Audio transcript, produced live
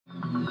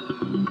Hello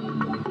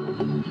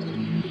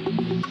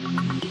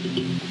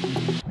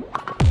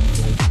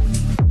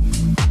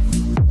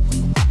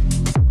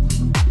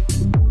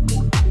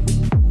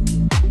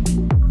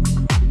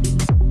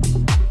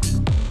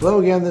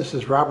again, this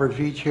is Robert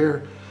Veach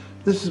here.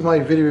 This is my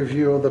video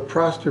review of the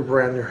Proster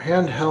brand, their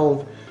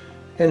handheld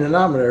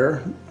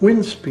anemometer,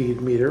 wind speed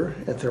meter,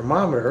 and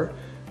thermometer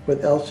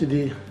with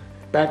LCD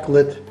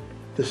backlit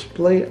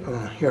display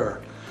on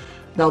here.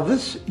 Now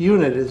this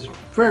unit is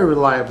very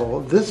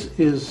reliable. This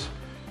is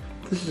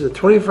a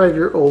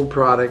 25-year-old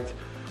product.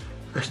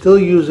 I still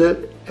use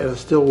it and it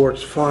still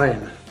works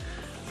fine.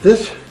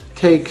 This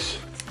takes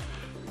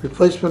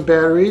replacement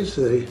batteries.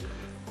 The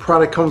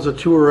product comes with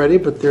two already,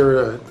 but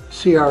they're a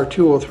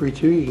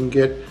CR2032. You can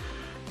get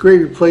great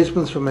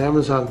replacements from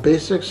Amazon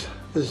Basics.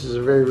 This is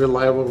a very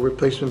reliable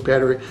replacement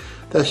battery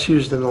that's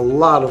used in a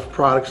lot of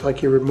products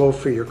like your remote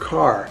for your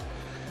car.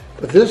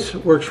 But this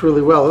works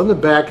really well. In the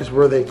back is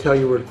where they tell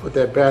you where to put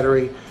that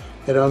battery.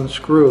 It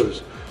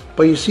unscrews.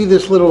 But you see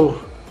this little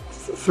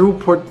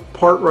throughput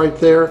part right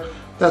there?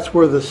 That's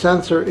where the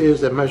sensor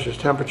is that measures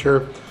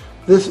temperature.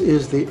 This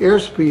is the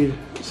airspeed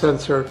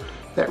sensor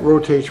that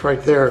rotates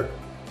right there.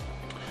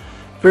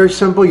 Very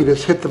simple, you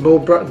just hit the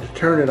mode button to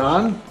turn it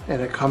on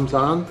and it comes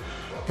on,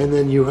 and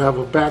then you have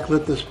a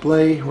backlit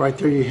display. Right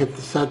there you hit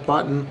the set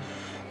button.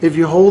 If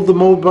you hold the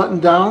mode button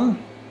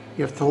down,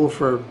 you have to hold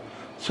for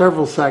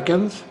several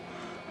seconds,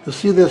 you'll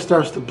see this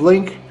starts to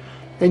blink,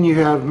 and you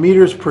have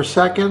meters per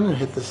second.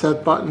 Hit the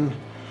set button.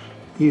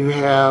 You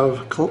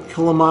have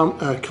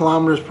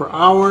kilometers per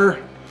hour,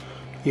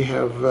 you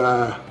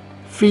have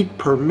feet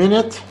per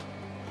minute,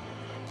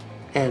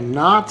 and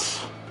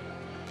knots,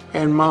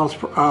 and miles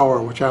per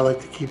hour, which I like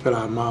to keep it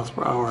on miles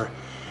per hour.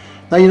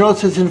 Now you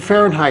notice it's in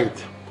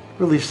Fahrenheit.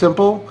 Really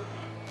simple.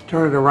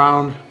 Turn it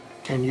around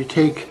and you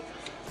take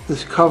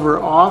this cover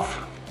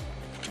off,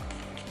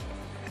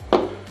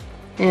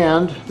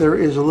 and there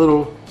is a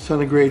little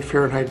centigrade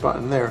Fahrenheit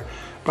button there.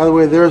 By the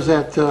way, there's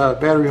that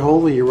battery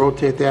holder. You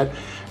rotate that.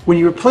 When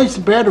you replace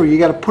the battery, you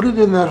got to put it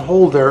in that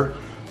holder,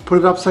 put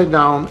it upside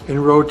down,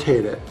 and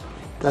rotate it.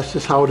 That's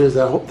just how it is.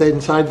 That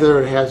inside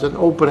there it has an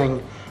opening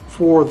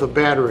for the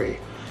battery.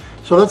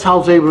 So that's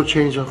how it's able to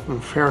change from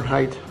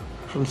Fahrenheit,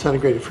 from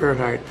centigrade to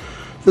Fahrenheit.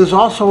 There's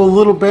also a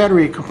little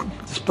battery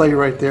display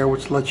right there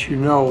which lets you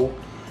know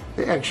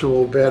the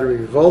actual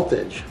battery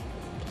voltage.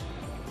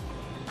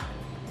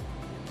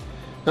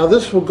 Now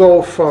this will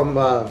go from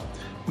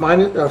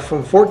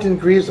 14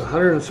 degrees to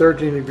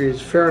 113 degrees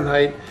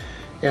Fahrenheit,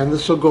 and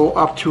this will go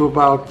up to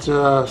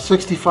about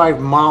 65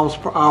 miles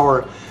per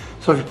hour.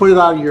 So if you put it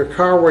out of your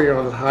car where you're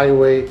on the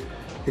highway,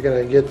 you're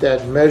going to get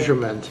that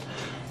measurement.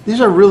 These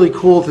are really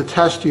cool to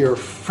test your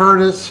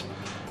furnace,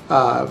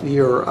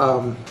 your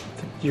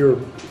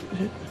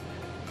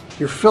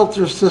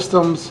filter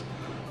systems,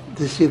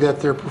 to see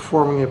that they're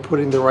performing and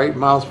putting the right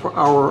miles per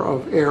hour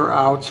of air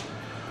out.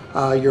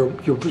 Your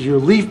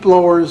leaf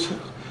blowers,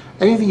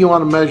 anything you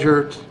want to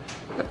measure,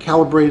 a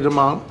calibrated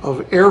amount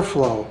of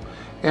airflow.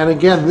 And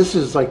again, this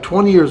is like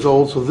 20 years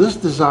old, so this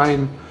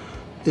design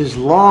is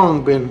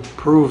long been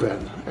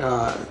proven.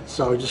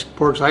 So it just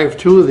works. I have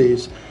two of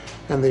these,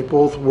 and they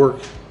both work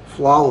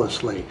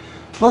flawlessly.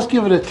 Let's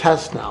give it a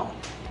test now.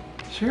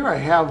 So here I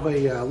have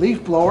a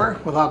leaf blower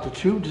without the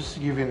tube, just to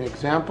give you an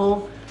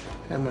example.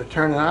 I'm going to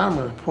turn it on. I'm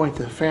going to point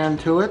the fan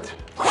to it.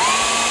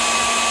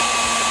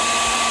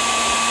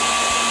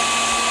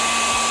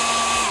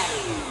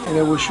 And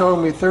it was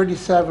showing me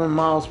 37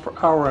 miles per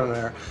hour in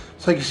there.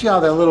 So you can see how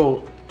that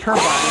little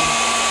turbine,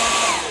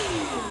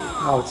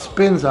 how it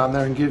spins on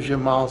there and gives you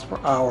miles per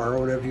hour or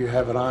whatever you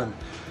have it on.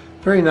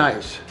 Very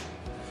nice.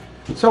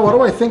 So what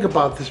do I think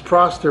about this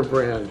Proster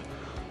brand?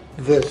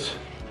 This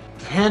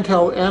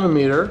handheld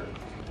anemometer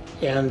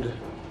and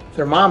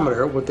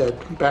thermometer with that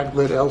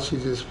backlit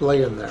LCD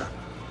display in there.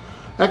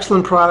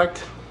 Excellent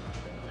product.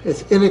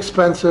 It's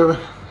inexpensive.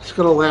 It's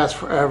going to last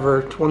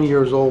forever. 20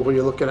 years old, what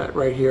you're looking at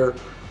right here.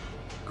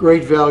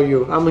 Great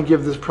value. I'm going to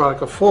give this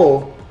product a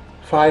full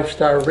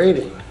 5-star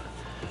rating.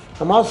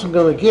 I'm also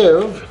going to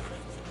give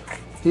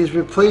these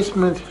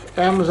replacement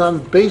Amazon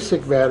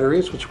Basic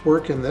batteries, which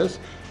work in this,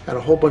 and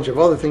a whole bunch of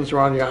other things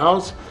around your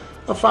house,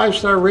 a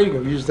 5-star rating.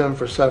 I've used them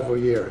for several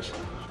years.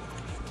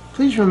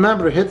 Please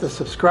remember to hit the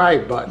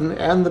subscribe button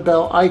and the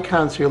bell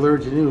icon so you're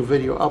alerted to new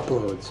video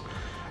uploads.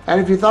 And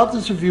if you thought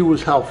this review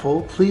was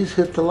helpful, please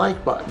hit the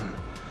like button.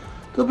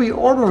 There'll be an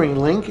ordering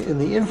link in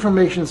the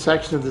information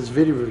section of this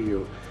video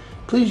review.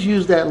 Please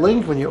use that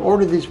link when you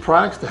order these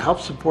products to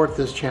help support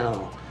this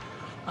channel.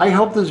 I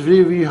hope this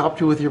video review helped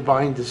you with your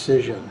buying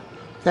decision.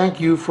 Thank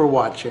you for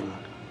watching.